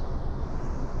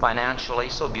financially,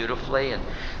 so beautifully, and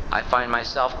I find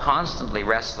myself constantly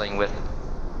wrestling with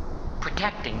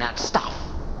protecting that stuff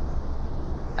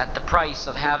at the price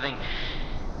of having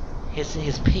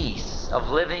his peace, of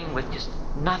living with just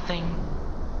nothing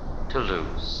to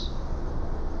lose.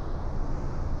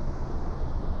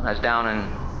 When I was down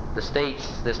in the States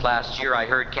this last year, I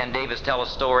heard Ken Davis tell a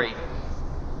story,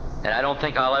 and I don't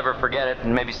think I'll ever forget it,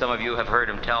 and maybe some of you have heard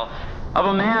him tell, of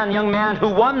a young man who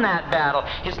won that battle.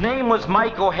 His name was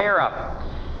Mike O'Hara.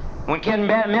 When Ken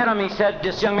met him, he said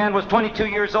this young man was 22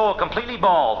 years old, completely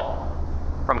bald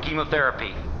from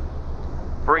chemotherapy.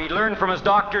 For he learned from his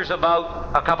doctors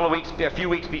about a few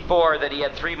weeks before that he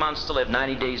had 3 months to live,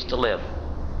 90 days to live.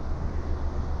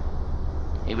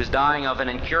 He was dying of an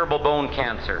incurable bone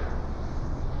cancer.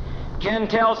 Ken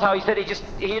tells how he said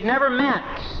he had never met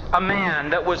a man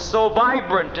that was so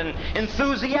vibrant and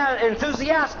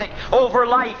enthusiastic over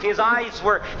life. His eyes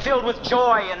were filled with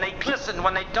joy and they glistened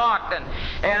when they talked,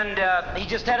 and he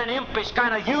just had an impish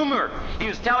kind of humor. He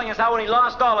was telling us how when he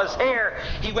lost all his hair,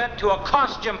 he went to a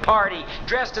costume party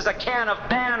dressed as a can of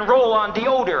Ban roll-on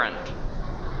deodorant.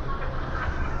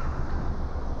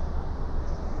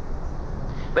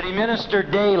 But he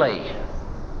ministered daily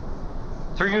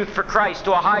through Youth for Christ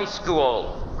to a high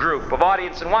school group of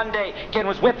audience. And one day, Ken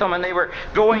was with them, and they were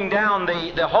going down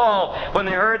the hall when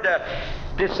they heard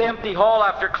this empty hall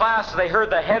after class. They heard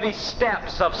the heavy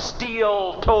steps of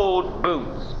steel-toed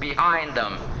boots behind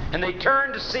them. And they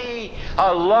turned to see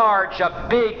a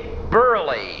big,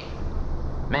 burly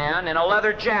man in a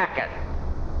leather jacket.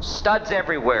 Studs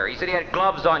everywhere. He said he had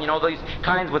gloves on, these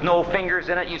kinds with no fingers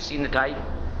in it. You've seen the type.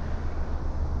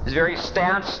 His very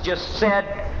stance just said,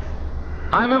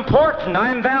 "I'm important,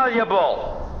 I'm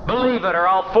valuable. Believe it or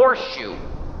I'll force you."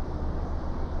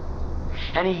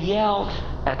 And he yelled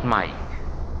at Mike,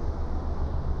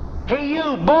 "Hey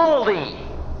you, Baldy!"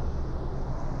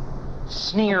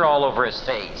 Sneer all over his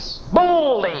face.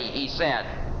 "Baldy," he said,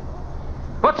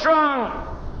 "what's wrong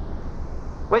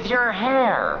with your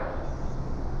hair?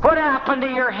 What happened to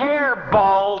your hair,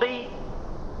 Baldy?"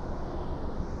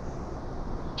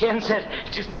 Ken said,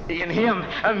 just in him,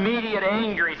 immediate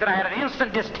anger. He said, "I had an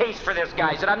instant distaste for this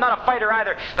guy." He said, "I'm not a fighter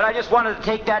either, but I just wanted to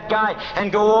take that guy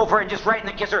and go over and just right in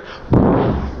the kisser.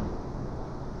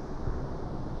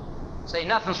 Say,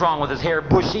 nothing's wrong with his hair,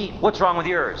 bushy. What's wrong with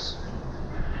yours?"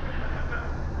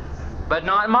 But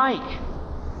not Mike.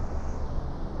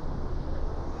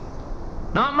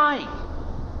 Not Mike.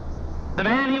 The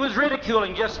man he was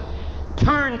ridiculing just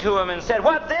turned to him and said,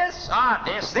 "What, this?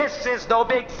 This is no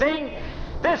big thing.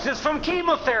 This is from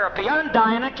chemotherapy. I'm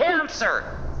dying of cancer."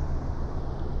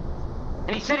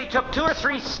 And he said he took 2 or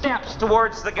 3 steps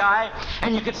towards the guy,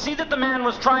 and you could see that the man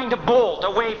was trying to bolt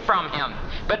away from him.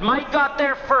 But Mike got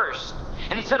there first.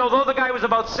 And he said although the guy was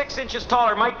about 6 inches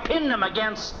taller, Mike pinned him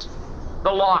against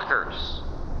the lockers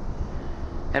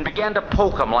and began to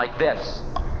poke him like this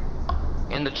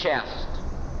in the chest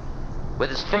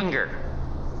with his finger.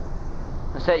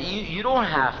 And said, you don't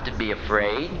have to be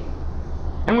afraid."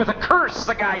 And with a curse,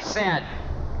 the guy said,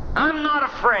 "I'm not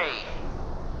afraid."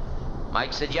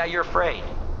 Mike said, "Yeah, you're afraid."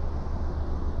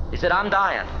 He said, "I'm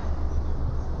dying.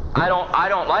 I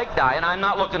don't like dying. I'm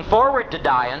not looking forward to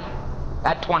dying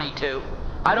at 22.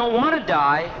 I don't want to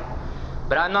die,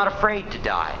 but I'm not afraid to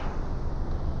die."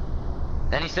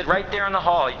 Then he said right there in the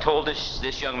hall, he told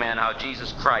this young man how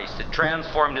Jesus Christ had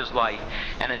transformed his life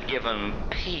and had given him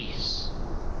peace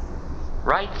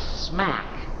right smack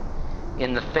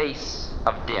in the face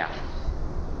of death.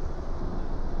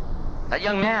 That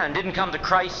young man didn't come to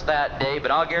Christ that day,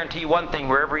 but I'll guarantee you one thing,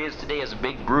 wherever he is today, has a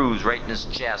big bruise right in his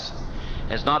chest.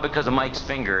 And it's not because of Mike's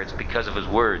finger, it's because of his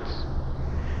words.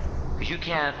 Because you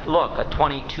can't look a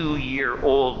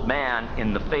 22-year-old man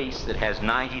in the face that has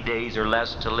 90 days or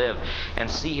less to live and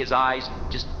see his eyes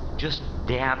just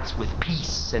dance with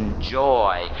peace and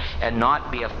joy and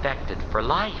not be affected for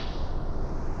life.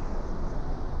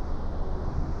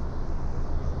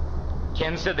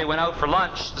 Ken said they went out for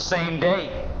lunch the same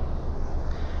day.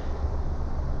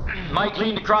 Mike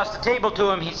leaned across the table to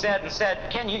him, he said,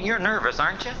 "Ken, you're nervous,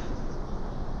 aren't you?"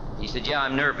 He said, "Yeah,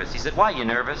 I'm nervous." He said, "Why are you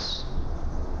nervous?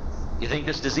 You think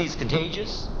this disease is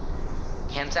contagious?"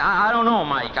 Ken said, I don't know,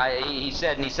 Mike." He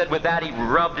said with that he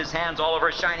rubbed his hands all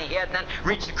over his shiny head and then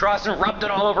reached across and rubbed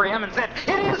it all over him and said,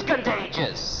 "It is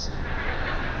contagious."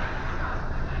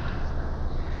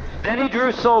 Then he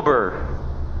grew sober.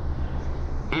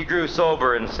 He grew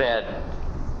sober and said,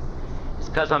 "It's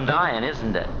because I'm dying,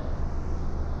 isn't it?"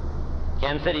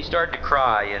 Ken said he started to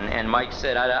cry, and Mike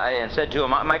said, I said to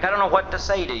him, "Mike, I don't know what to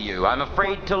say to you. I'm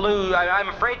afraid to lose. I'm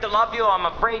afraid to love you. I'm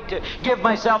afraid to give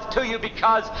myself to you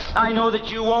because I know that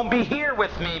you won't be here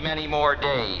with me many more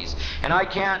days. And I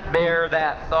can't bear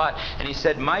that thought." And he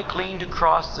said, Mike leaned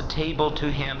across the table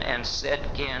to him and said,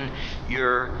 "Ken,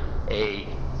 you're a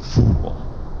fool."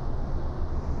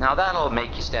 Now that'll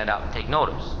make you stand up and take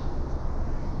notice.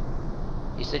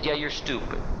 He said, "Yeah, you're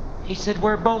stupid." He said,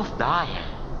 "We're both dying.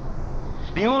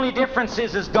 The only difference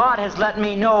is God has let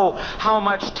me know how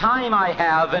much time I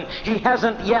have, and He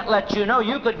hasn't yet let you know.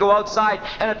 You could go outside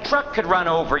and a truck could run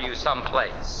over you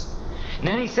someplace." And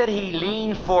then he said he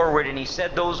leaned forward and he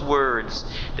said those words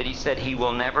that he said he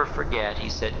will never forget. He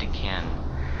said to Ken,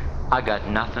 "I got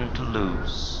nothing to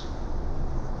lose.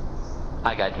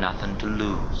 I got nothing to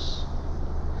lose.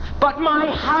 But my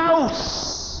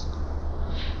house.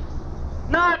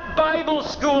 Not Bible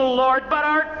school, Lord, but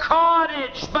our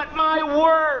cottage, but my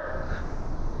work.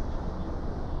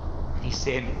 He's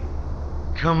saying,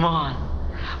 come on,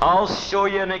 I'll show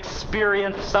you and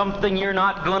experience something you're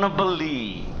not going to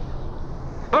believe.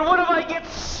 But what if I get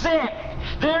sick?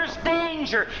 There's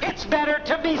danger. It's better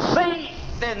to be safe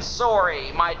than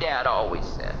sorry, my dad always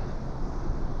said.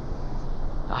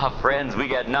 Ah, friends, we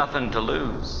got nothing to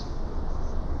lose.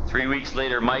 3 weeks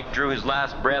later, Mike drew his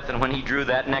last breath, and when he drew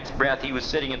that next breath, he was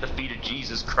sitting at the feet of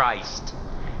Jesus Christ.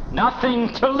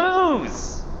 Nothing to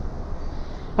lose.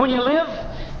 When you live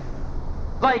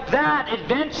like that,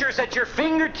 adventure's at your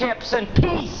fingertips, and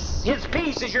peace, His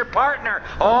peace is your partner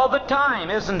all the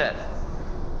time, isn't it?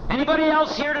 Anybody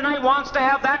else here tonight wants to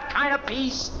have that kind of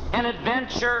peace and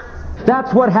adventure?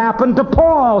 That's what happened to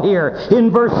Paul here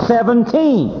in verse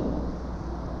 17.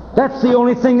 That's the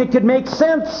only thing that could make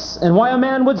sense, and why a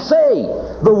man would say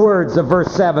the words of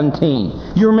verse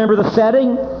 17. You remember the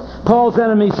setting? Paul's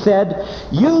enemies said,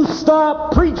 you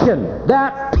stop preaching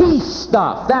that peace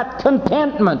stuff, that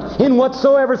contentment in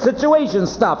whatsoever situation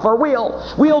stuff, or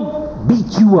we'll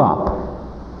beat you up.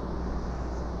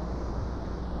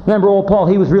 Remember old Paul,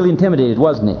 he was really intimidated,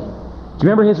 wasn't he? Do you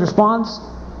remember his response?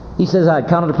 He says, I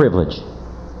count it a privilege.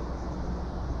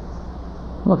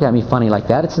 Look at me funny like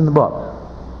that, it's in the book.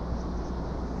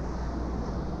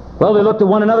 Well, they looked at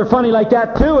one another funny like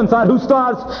that too and thought, who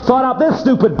thought up this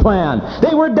stupid plan?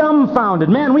 They were dumbfounded.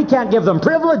 Man, we can't give them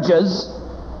privileges.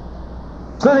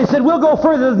 So they said, we'll go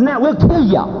further than that. We'll kill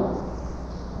you.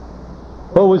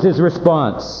 What was his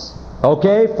response?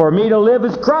 Okay, for me to live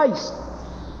is Christ.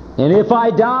 And if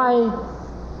I die,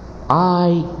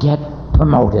 I get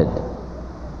promoted.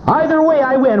 Either way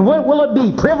I win. What will it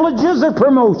be? Privileges or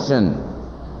promotion?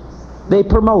 They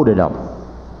promoted him.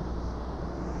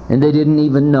 And they didn't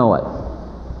even know it.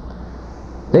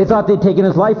 They thought they'd taken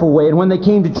his life away, and when they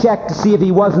came to check to see if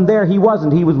he wasn't there, he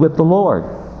wasn't. He was with the Lord.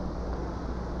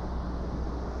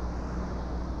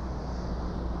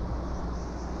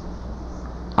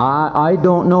 I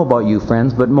don't know about you,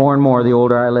 friends, but more and more the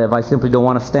older I live, I simply don't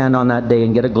want to stand on that day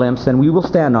and get a glimpse, and we will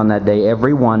stand on that day.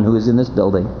 Everyone who is in this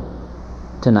building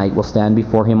tonight will stand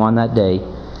before Him on that day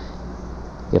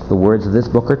if the words of this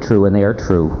book are true, and they are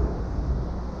true.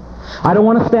 I don't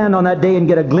want to stand on that day and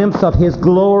get a glimpse of His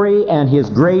glory and His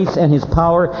grace and His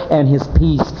power and His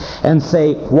peace and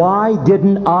say, why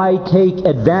didn't I take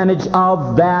advantage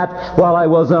of that while I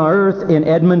was on earth in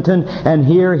Edmonton, and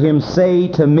hear Him say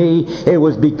to me, it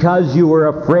was because you were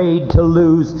afraid to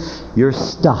lose your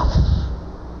stuff.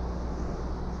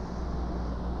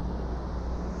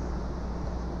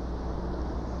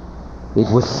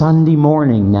 It was Sunday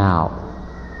morning now.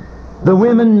 The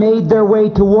women made their way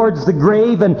towards the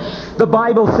grave, and the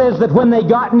Bible says that when they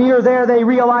got near there, they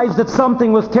realized that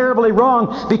something was terribly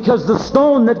wrong, because the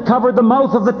stone that covered the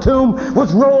mouth of the tomb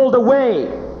was rolled away.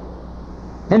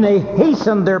 And they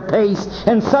hastened their pace,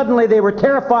 and suddenly they were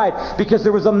terrified, because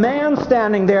there was a man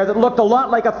standing there that looked a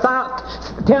lot like a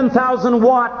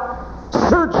 10,000-watt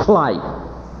searchlight.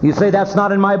 You say, that's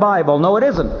not in my Bible. No, it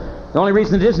isn't. The only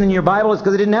reason it isn't in your Bible is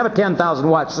because it didn't have a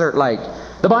 10,000-watt searchlight.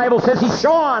 The Bible says he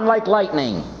shone like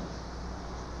lightning.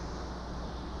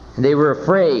 And they were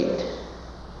afraid.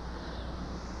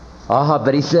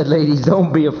 But he said, ladies,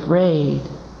 don't be afraid.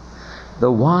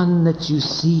 The one that you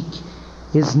seek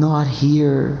is not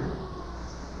here.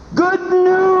 Good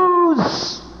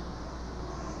news!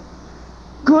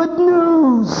 Good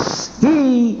news!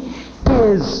 He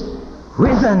is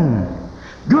risen.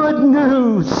 Good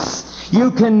news!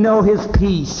 You can know His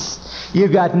peace. You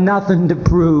got nothing to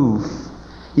prove.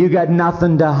 You got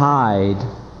nothing to hide.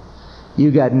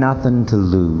 You got nothing to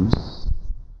lose.